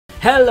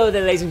Hello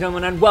there, ladies and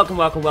gentlemen, and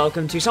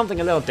welcome to something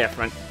a little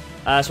different.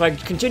 So I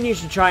continue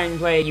to try and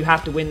play You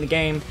Have to Win the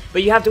Game,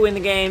 but You Have to Win the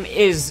Game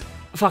is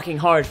fucking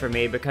hard for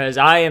me because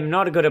I am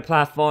not good at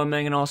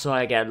platforming, and also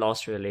I get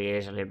lost really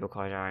easily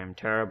because I am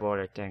terrible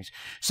at things.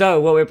 So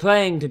what we're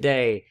playing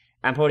today,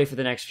 and probably for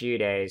the next few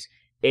days,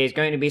 is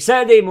going to be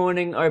Saturday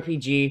Morning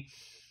RPG.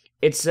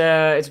 It's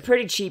a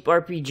pretty cheap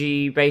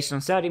RPG based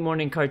on Saturday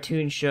morning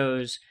cartoon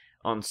shows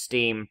on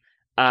Steam.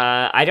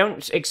 I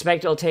don't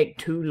expect it'll take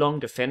too long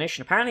to finish,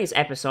 and apparently it's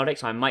episodic,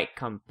 so I might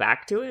come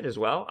back to it as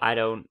well. I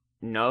don't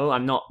know.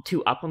 I'm not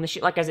too up on this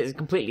shit. Like I said, it's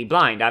completely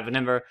blind. I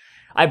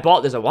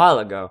bought this a while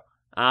ago.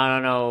 I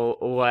don't know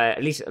what,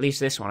 at least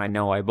this one I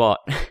know I bought.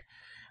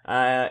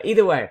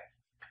 Either way,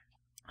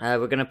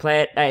 we're gonna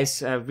play it.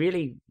 It's a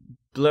really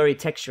blurry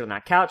texture on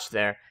that couch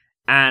there,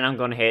 and I'm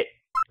gonna hit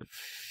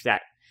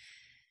that.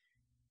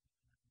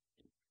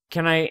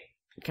 Can I?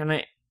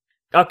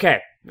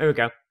 Okay, there we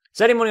go.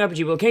 Saturday Morning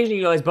RPG will occasionally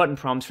utilize button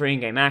prompts for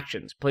in-game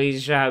actions.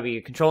 Please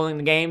be controlling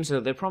the game so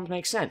that the prompt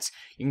makes sense.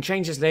 You can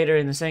change this later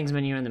in the settings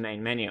menu in the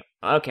main menu.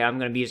 Okay, I'm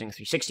going to be using a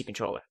 360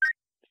 controller.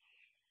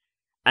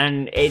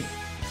 And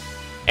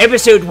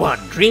Episode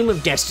 1, Dream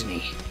of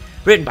Destiny.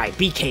 Written by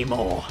BK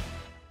Moore.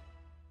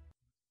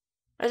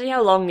 Let's see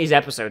how long these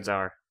episodes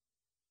are.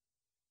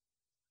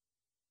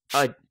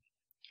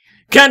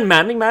 Can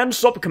Manning Man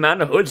stop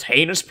Commander Hood's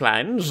heinous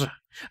plans?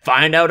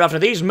 Find out after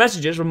these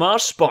messages from our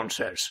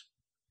sponsors.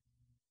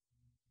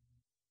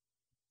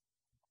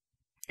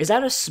 Is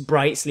that a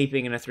sprite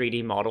sleeping in a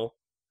 3D model?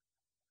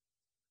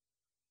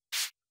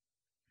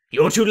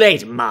 You're too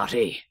late,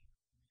 Marty.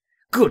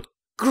 Good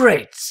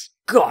great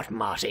Scott,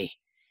 Marty.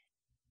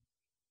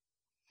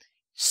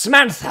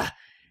 Samantha,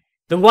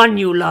 the one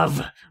you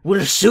love,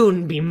 will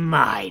soon be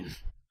mine.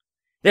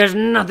 There's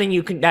nothing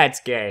you can—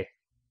 That's gay.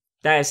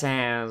 That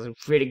sounds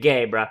pretty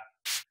gay, bruh.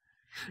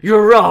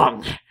 You're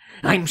wrong.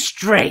 I'm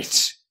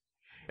straight.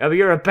 But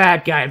you're a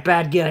bad guy, and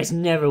bad guys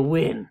never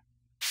win.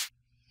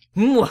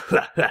 Your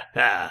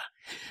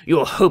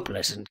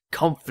hopeless and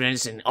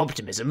confidence and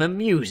optimism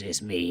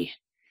amuses me.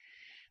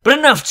 But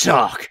enough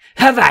talk!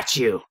 Have at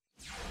you!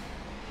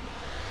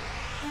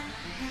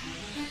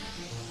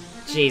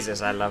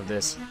 Jesus, I love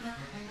this.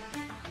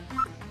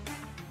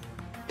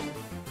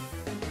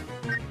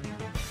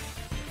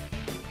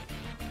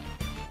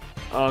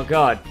 Oh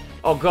god.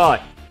 Oh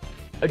god.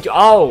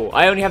 Oh,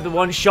 I only have the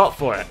one shot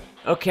for it.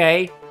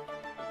 Okay.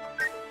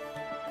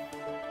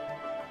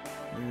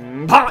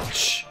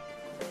 Punch!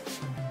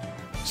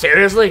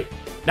 Seriously?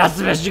 That's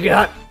the best you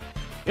got?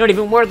 You're not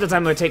even worth the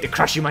time it would take to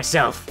crush you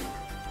myself.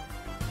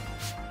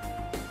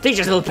 Teach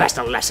this little pest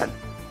a lesson.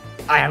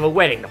 I have a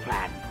wedding to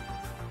plan.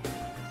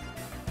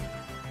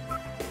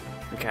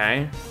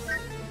 Okay.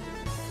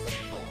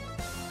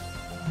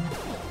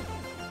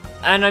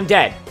 And I'm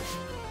dead.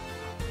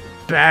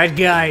 Bad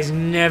guys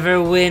never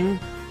win?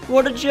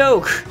 What a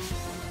joke.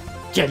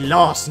 Get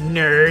lost,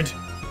 nerd.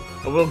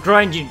 Or we'll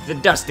grind you to the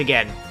dust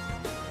again.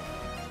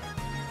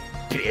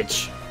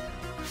 Bitch.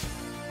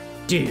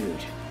 Dude,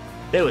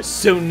 that was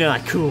so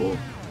not cool.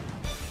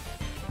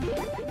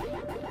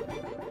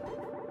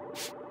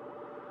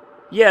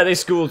 Yeah, they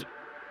schooled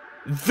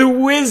the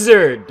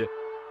Wizard!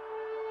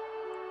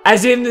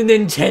 As in the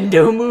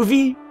Nintendo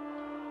movie?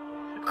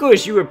 Of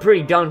course, you were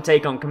pretty dumb to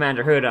take on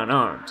Commander Hood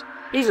unarmed.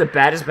 He's the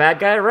baddest bad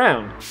guy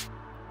around.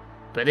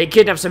 But they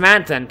kidnapped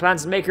Samantha and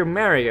plans to make her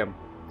marry him.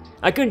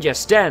 I couldn't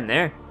just stand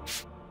there.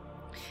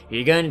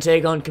 You're going to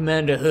take on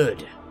Commander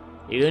Hood.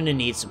 You're going to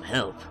need some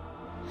help.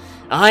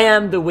 I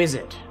am the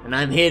Wizard, and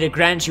I'm here to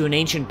grant you an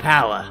ancient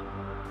power.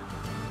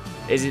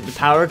 Is it the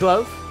Power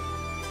Glove?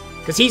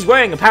 Because he's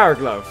wearing a Power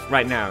Glove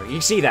right now.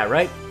 You see that,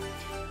 right?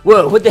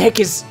 Whoa, what the heck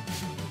is...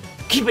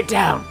 Keep it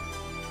down.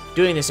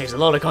 Doing this takes a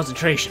lot of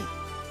concentration.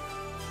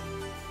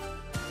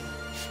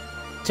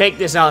 Take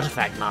this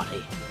artifact,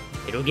 Marty.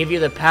 It'll give you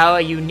the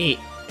power you need,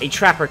 a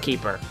Trapper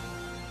Keeper,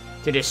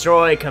 to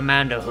destroy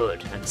Commander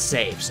Hood and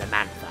save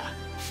Samantha.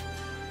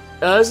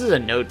 This is a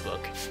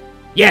notebook.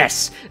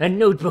 Yes, a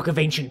notebook of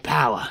ancient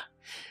power.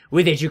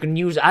 With it, you can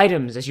use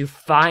items as you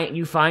find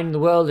in the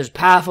world as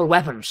powerful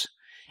weapons.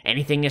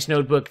 Anything this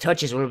notebook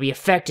touches will be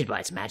affected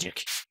by its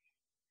magic.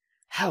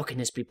 How can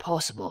this be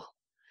possible?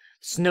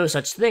 There's no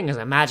such thing as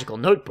a magical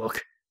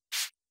notebook.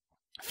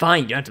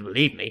 Fine, you don't have to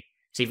believe me.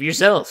 See for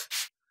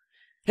yourself.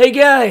 Hey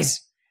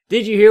guys!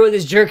 Did you hear what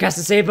this jerk has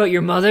to say about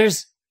your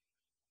mothers?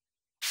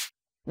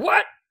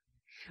 What?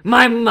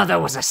 My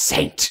mother was a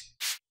saint!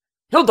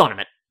 Hold on a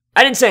minute.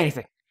 I didn't say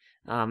anything.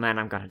 Oh man,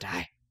 I'm gonna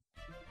die.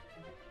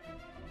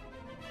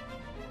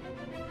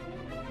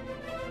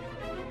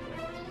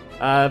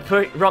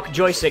 Put rock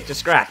joystick to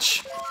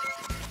scratch.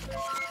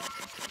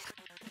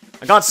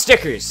 I got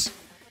stickers.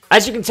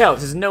 As you can tell,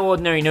 this is no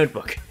ordinary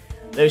notebook.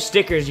 Those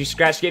stickers you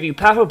scratch give you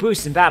powerful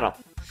boosts in battle.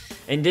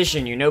 In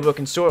addition, your notebook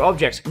can store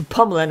objects and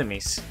pummel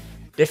enemies.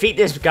 Defeat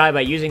this guy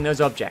by using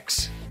those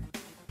objects.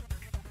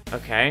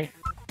 Okay.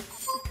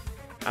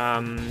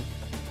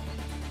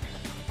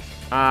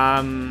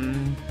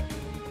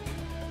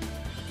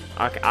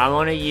 Okay, I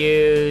want to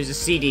use the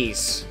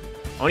CDs.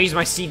 I want to use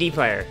my CD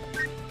player.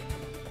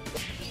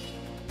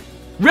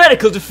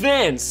 Radical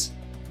defense!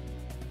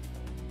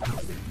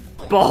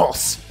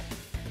 Balls!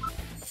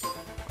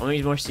 I want to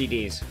use more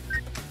CDs.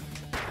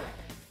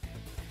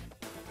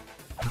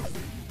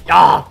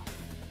 Ah!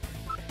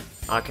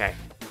 Okay.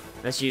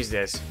 Let's use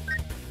this.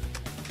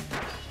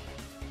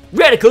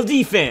 Radical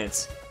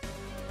defense!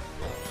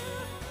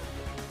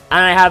 And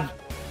I have...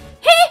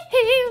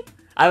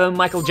 I have a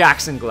Michael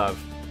Jackson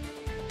glove.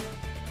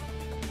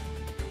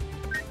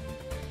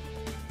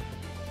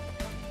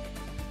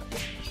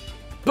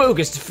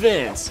 Bogus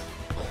defense!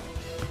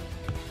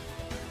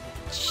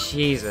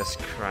 Jesus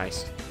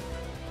Christ.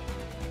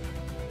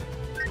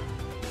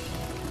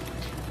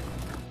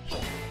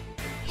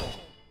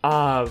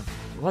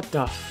 What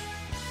the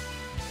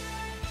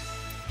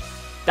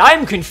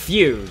I'm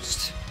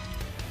confused.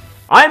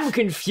 I'm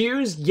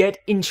confused yet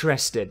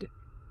interested. ...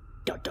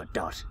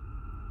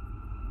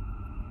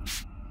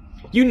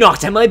 You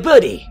knocked out my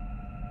buddy.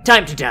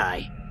 Time to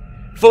die.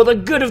 For the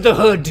good of the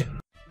hood.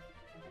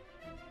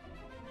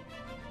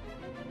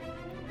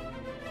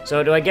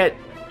 So do I get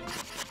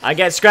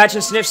scratch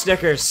and sniff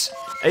stickers.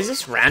 Is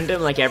this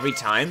random like every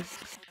time?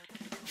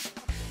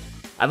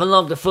 I've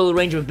unlocked the full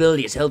range of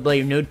abilities held by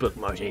your notebook,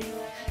 Marty.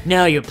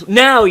 Now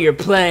you're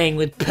playing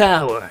with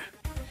power.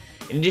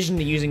 In addition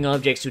to using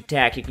objects to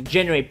attack, you can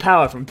generate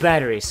power from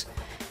batteries.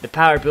 The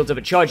power builds up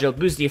a charge that'll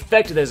boost the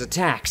effect of those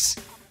attacks.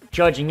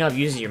 Charging up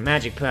uses your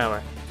magic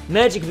power.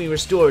 Magic can be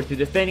restored through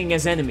defending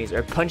against enemies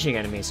or punching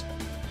enemies.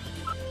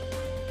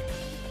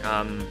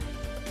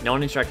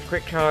 Non-instruct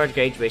quick charge,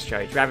 gauge-based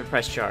charge, rapid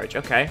press charge.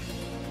 Okay.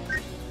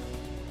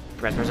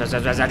 Press.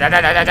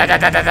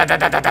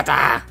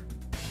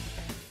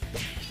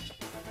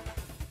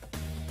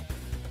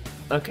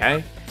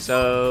 Okay,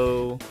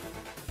 so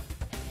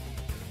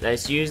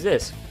let's use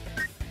this.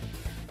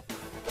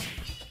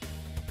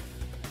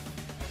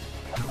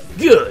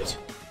 Good.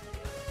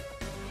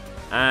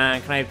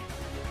 Can I?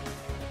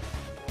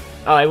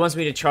 Oh, it wants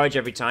me to charge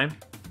every time.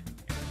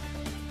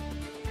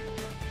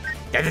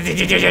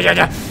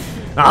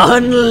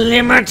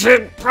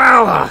 Unlimited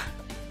power.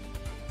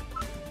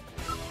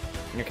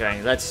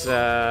 Okay, let's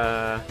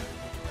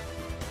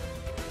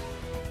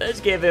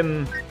give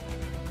him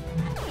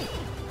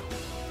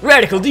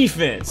radical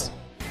defense.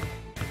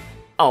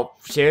 Oh,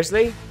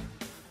 seriously?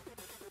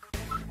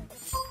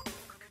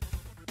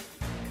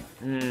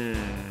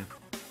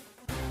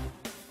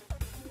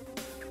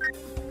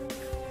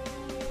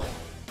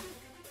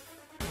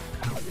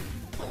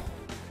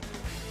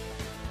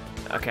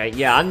 Okay,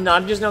 yeah,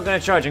 I'm just not gonna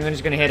charge. I'm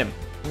just gonna hit him.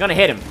 I'm gonna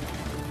hit him.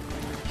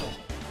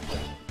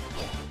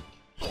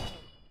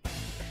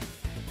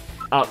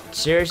 Oh,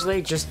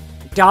 seriously? Just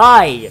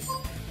die!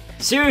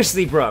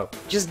 Seriously, bro.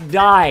 Just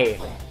die.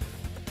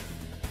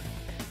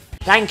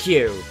 Thank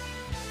you.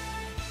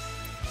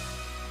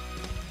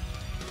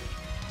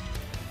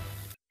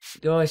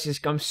 Oh, it's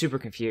just, I'm super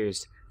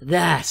confused.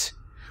 That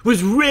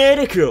was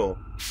radical!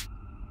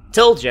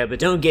 Told ya, but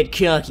don't get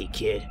cocky,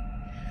 kid.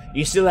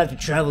 You still have to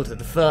travel to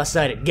the far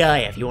side of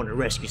Gaia if you want to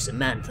rescue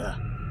Samantha.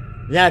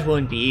 That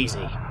won't be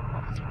easy.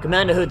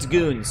 Commander Hood's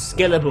goons,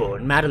 Skellabor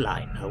and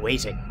Madeline, are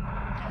waiting.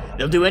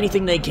 They'll do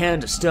anything they can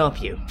to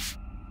stop you.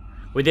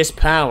 With this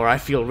power, I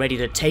feel ready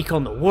to take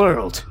on the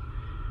world.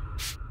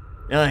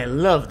 I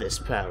love this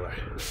power.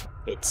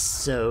 It's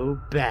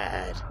so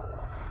bad.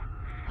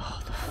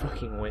 Oh, The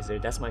Fucking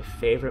Wizard. That's my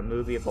favorite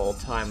movie of all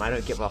time. I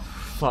don't give a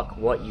fuck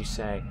what you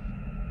say.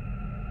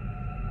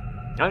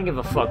 I don't give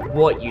a fuck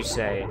what you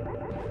say.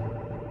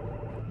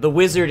 The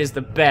Wizard is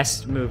the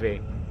best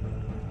movie.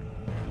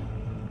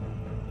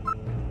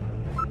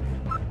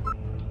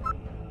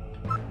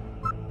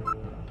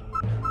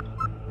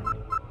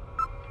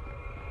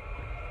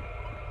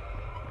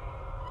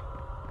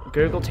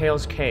 Google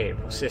Tales Cave.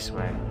 What's this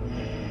way?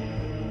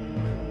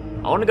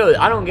 I wanna go.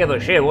 I don't give a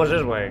shit. What's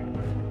this way?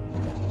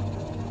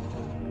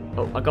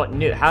 Oh, I got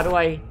new. How do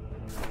I.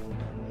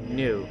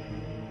 New.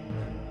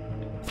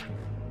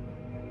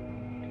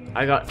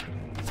 I got.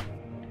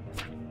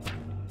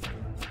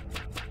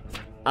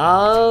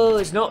 Oh,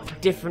 it's not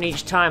different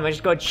each time. I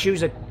just gotta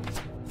choose a.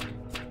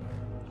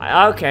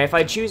 Okay, if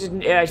I choose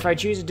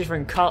a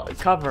different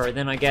cover,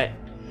 then I get.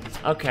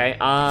 Okay,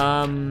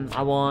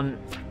 I want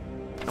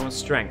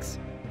strength.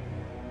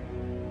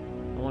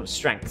 I want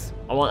strength.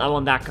 I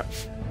want that.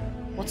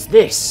 What's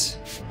this?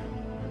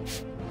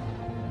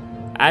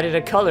 Added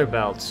a color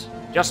belt.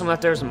 Just some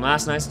leftovers from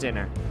last night's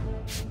dinner.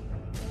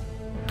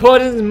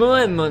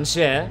 Pardon-moi, mon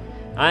cher.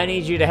 I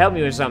need you to help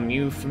me with something.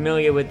 You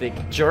familiar with the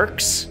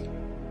jerks?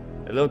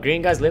 The little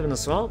green guys live in the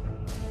swamp?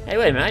 Hey,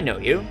 wait a minute, I know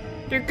you.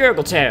 You're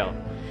Gurgletail.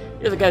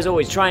 You're the guys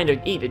always trying to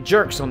eat the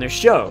jerks on their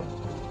show.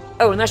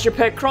 Oh, and that's your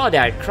pet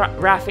crawdad,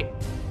 Raffy.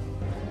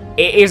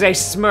 It is a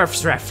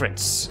Smurfs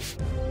reference.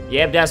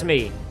 Yep, that's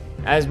me.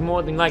 As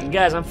more than likely,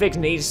 guys, I'm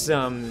fixing to eat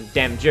some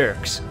damn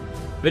jerks.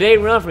 But they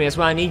ain't run from me, that's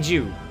why I need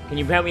you. Can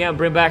you help me out and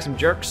bring back some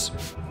jerks?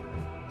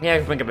 Yeah, I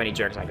can bring up any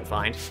jerks I can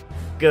find.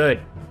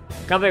 Good.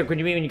 Come back when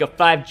you mean when you got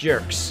 5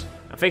 jerks.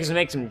 I'm fixing to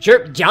make some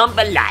jerk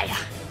jambalaya.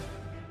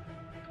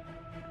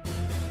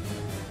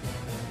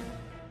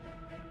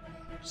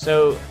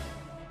 So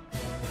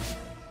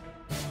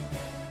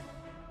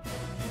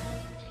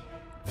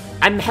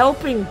I'm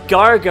helping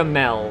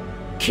Gargamel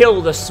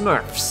kill the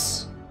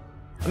Smurfs.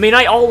 I mean,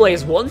 I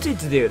always wanted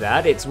to do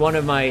that. It's one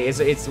of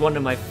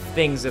my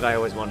things that I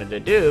always wanted to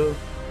do.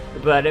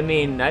 But I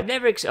mean, I've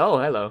never oh,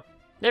 hello.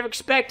 Never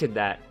expected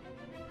that.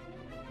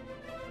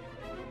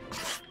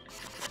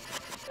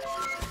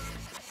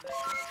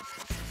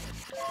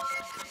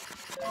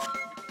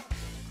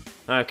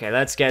 Okay,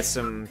 let's get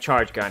some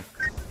charge gun.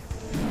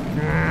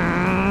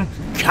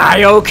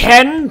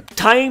 Kaioken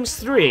times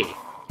 3.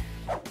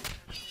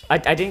 I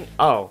didn't.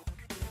 Oh.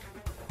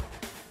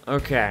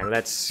 Okay,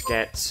 let's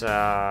get.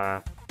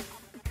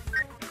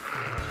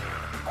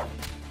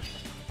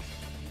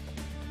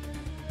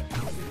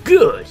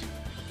 Good.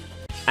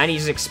 And he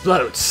just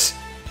explodes.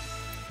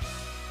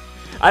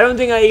 I don't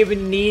think I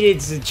even needed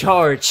to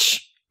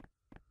charge.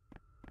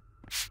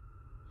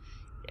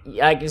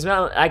 I can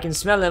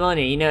smell the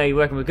money. You know, you're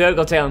working with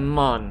Gurgle Tail and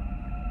Mon.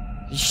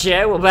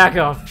 Shit, well, back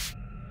off.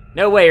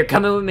 No way, you're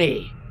coming with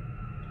me.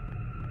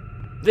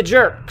 The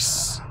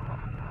jerks.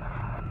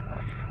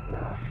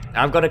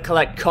 I've got to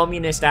collect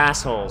communist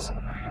assholes.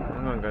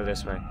 I'm gonna go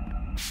this way.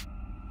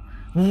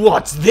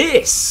 What's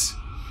this?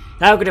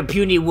 How could a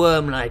puny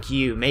worm like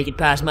you make it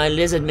past my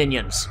lizard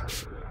minions?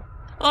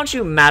 Aren't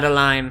you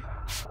Madeline?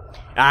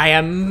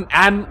 Am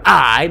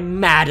I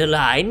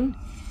Madeline?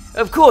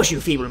 Of course, you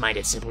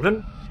feeble-minded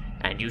simpleton.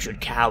 And you should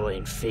cower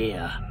in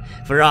fear,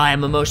 for I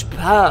am a most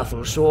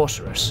powerful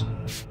sorceress.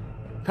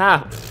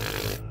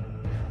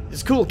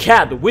 This cool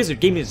cat, the wizard,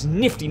 gave me this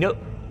nifty note.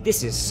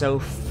 This is so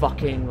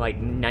fucking, like,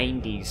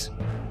 90s.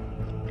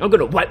 I'm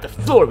gonna wipe the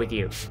floor with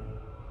you.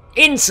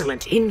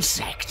 Insolent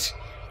insect.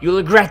 You'll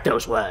regret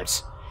those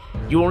words.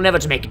 You will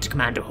never make it to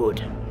Commander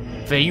Hood,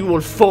 for you will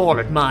fall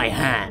at my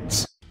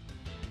hands.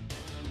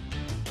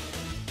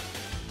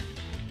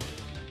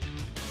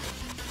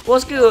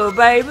 What's good,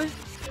 baby?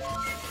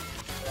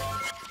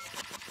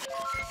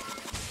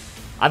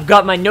 I've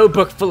got my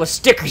notebook full of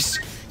stickers.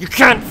 You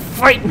can't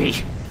fight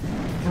me.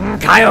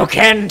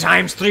 Kaioken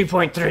times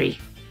 3.3.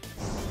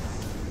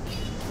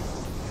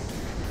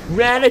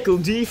 Radical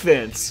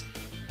defense.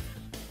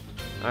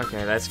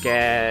 Okay, let's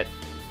get...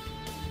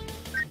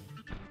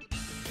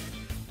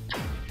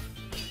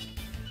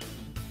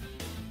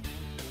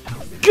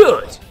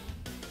 Good.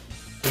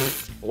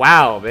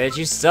 Wow, bitch,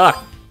 you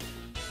suck.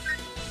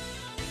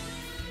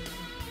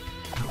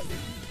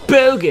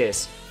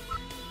 Bogus.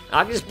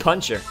 I can just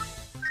punch her.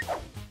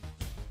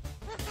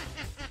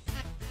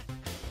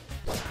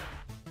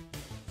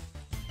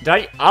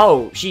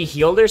 Oh, she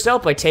healed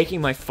herself by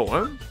taking my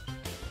form?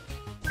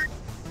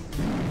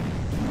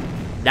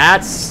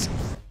 That's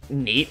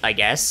neat, I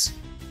guess.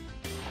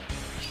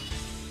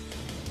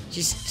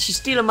 She's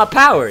stealing my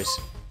powers.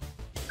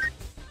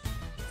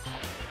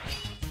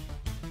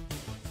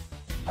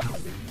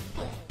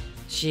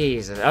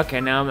 Jesus.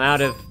 Okay, now I'm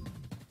out of...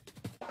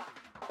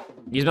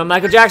 Use my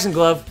Michael Jackson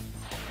glove.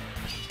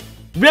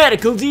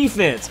 Radical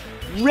defense.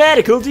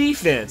 Radical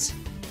defense.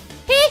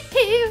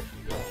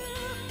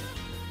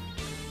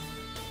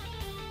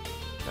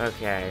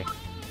 Okay.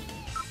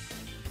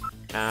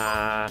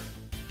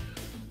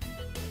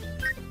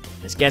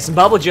 Let's get some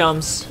bubble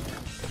jumps.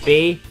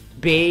 B,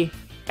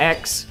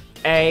 X,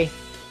 A.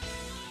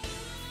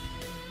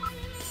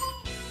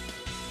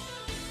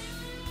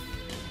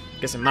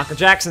 Get some Michael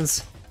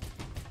Jacksons.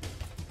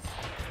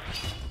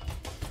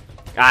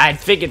 I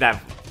figured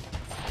that.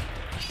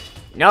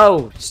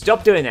 No,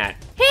 stop doing that.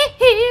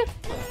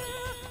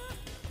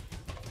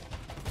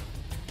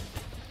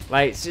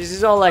 Like, this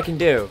is all I can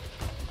do.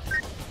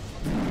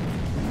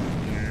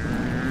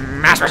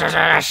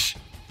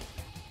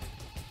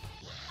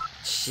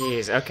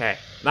 Jeez, okay.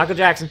 Michael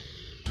Jackson.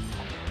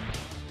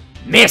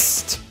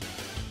 Missed!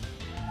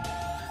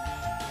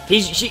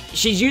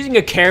 She's using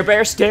a Care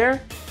Bear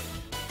stare?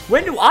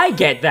 When do I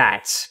get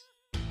that?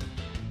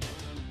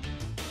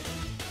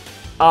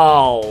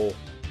 Oh.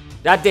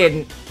 That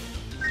didn't.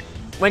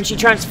 When she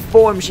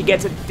transforms, she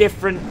gets a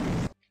different...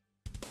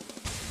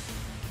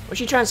 When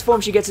she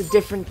transforms, she gets a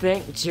different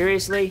thing?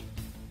 Seriously?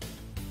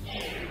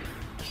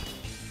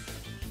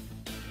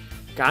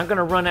 God, I'm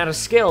gonna run out of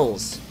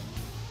skills.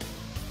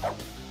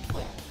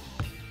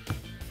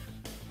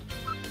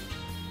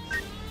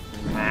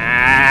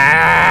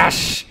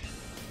 Mash!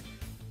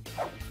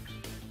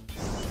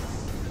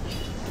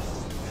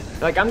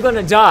 Like, I'm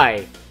gonna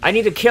die. I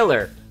need to kill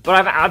her,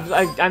 but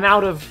I'm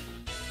out of...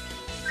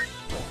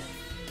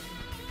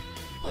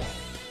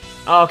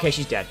 Oh, okay,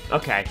 she's dead.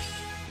 Okay.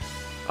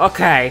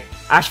 Okay,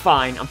 that's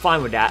fine. I'm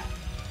fine with that.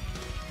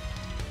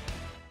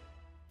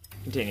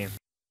 Continue.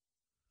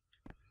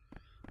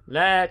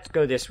 Let's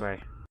go this way.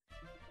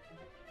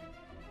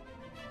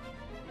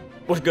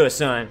 What's good,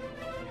 son?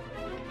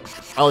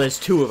 Oh, there's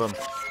two of them.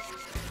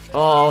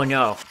 Oh,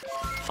 no.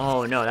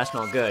 Oh, no, that's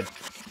not good.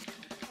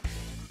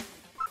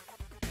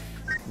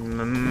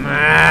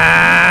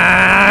 Mash!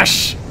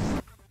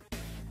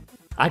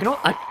 I can...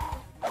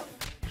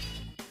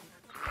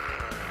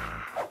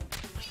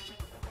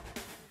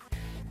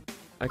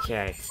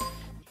 Okay.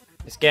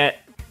 Let's get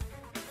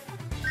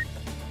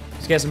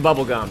some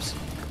bubble gums.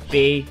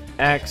 B,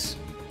 X,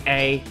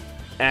 A,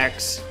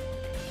 X.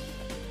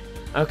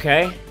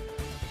 Okay.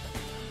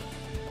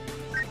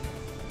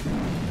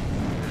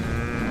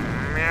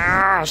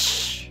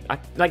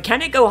 Like,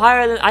 can it go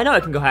higher than... I know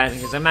it can go higher than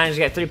because I managed to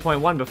get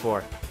 3.1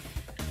 before.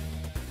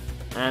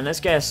 And let's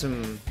get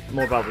some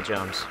more bubble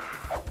jumps.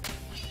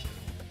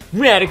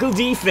 Radical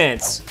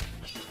defense!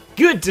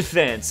 Good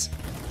defense!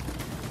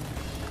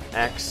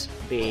 X,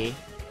 B,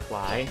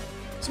 Y.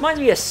 This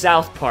reminds me of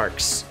South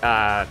Park's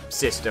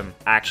system,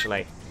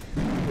 actually.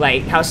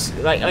 Like, how...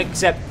 Like,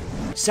 except...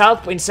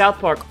 In South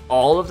Park,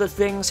 all of the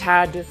things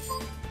had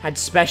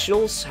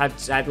specials, had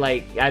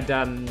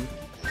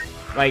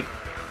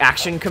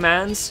action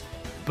commands,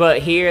 but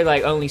here,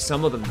 like, only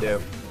some of them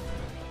do.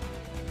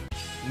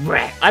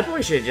 I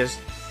probably should just,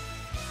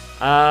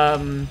 I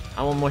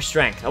want more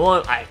strength.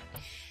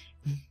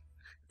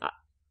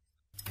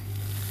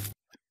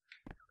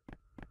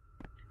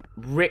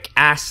 Rick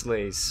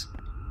Astley's.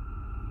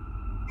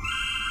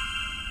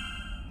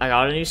 I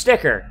got a new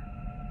sticker.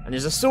 And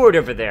there's a sword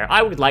over there.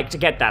 I would like to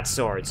get that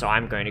sword, so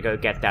I'm going to go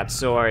get that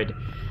sword.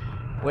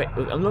 Wait,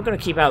 I'm not going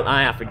to keep an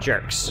eye out for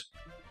jerks.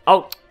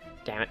 Oh,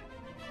 damn it.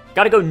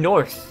 Gotta go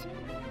north.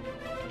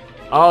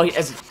 Oh,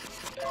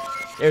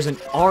 there's an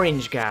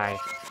orange guy.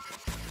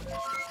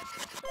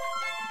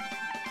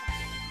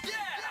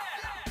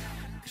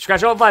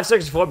 Scratch all 5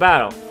 stickers before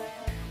battle.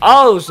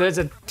 Oh, so there's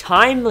a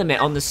time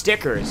limit on the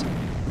stickers.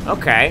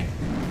 Okay.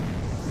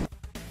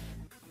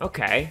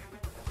 Okay.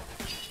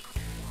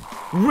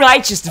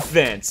 Righteous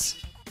defense!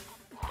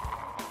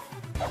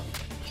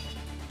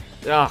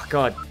 Oh,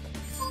 God.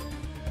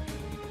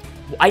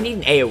 I need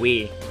an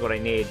AoE, is what I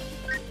need.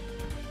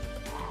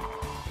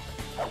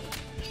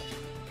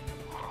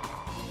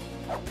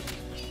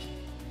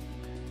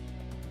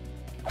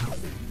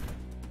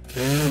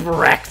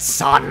 Wrecked,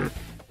 son!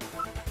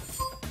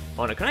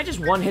 Oh no, can I just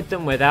one-hit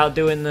them without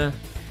doing the...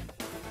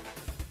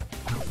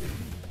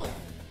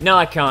 No,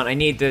 I can't. I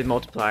need the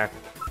multiplier.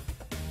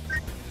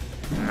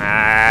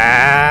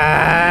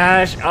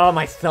 Oh,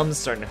 my thumb's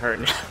starting to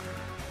hurt now.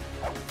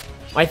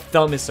 My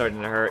thumb is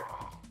starting to hurt.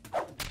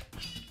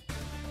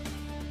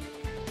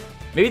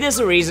 Maybe there's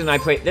a reason I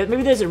played.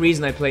 Maybe there's a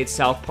reason I played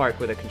South Park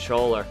with a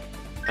controller,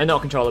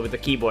 not controller, with the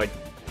keyboard.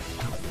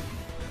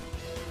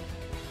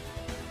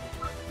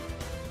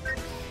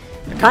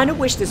 I kind of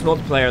wish this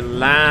multiplayer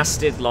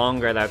lasted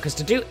longer though, because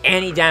to do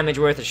any damage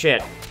worth of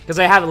shit, because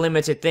I have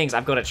limited things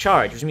I've got to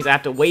charge, which means I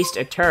have to waste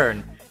a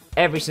turn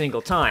every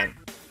single time.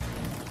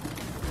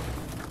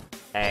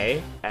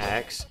 A,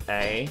 X,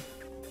 A,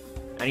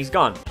 and he's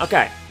gone.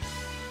 Okay.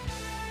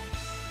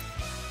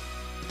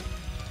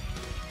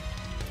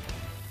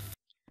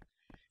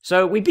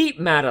 So we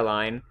beat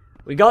Madeline.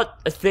 We got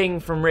a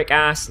thing from Rick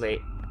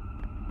Astley.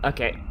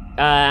 Okay.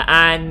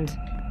 And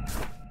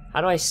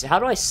how do I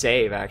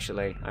save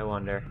actually? I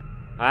wonder.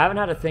 I haven't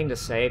had a thing to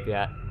save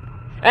yet.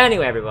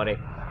 Anyway, everybody,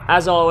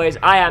 as always,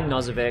 I am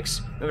Nozz.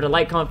 Remember to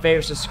like, comment,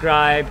 favorite,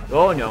 subscribe.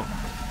 Oh no.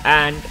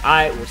 And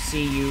I will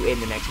see you in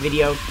the next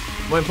video.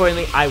 More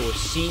importantly, I will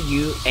see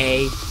you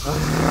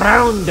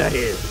around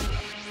it.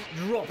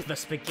 Drop the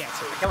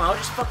spaghetti. Come on, I'll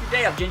just fuck your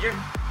day up, Ginger.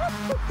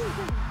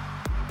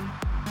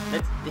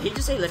 Did he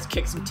just say let's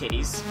kick some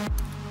titties?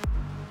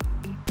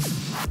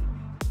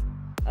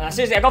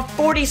 Seriously, I got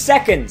 40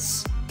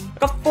 seconds. I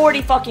got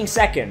 40 fucking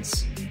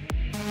seconds.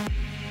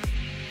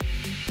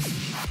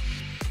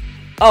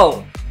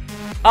 Oh.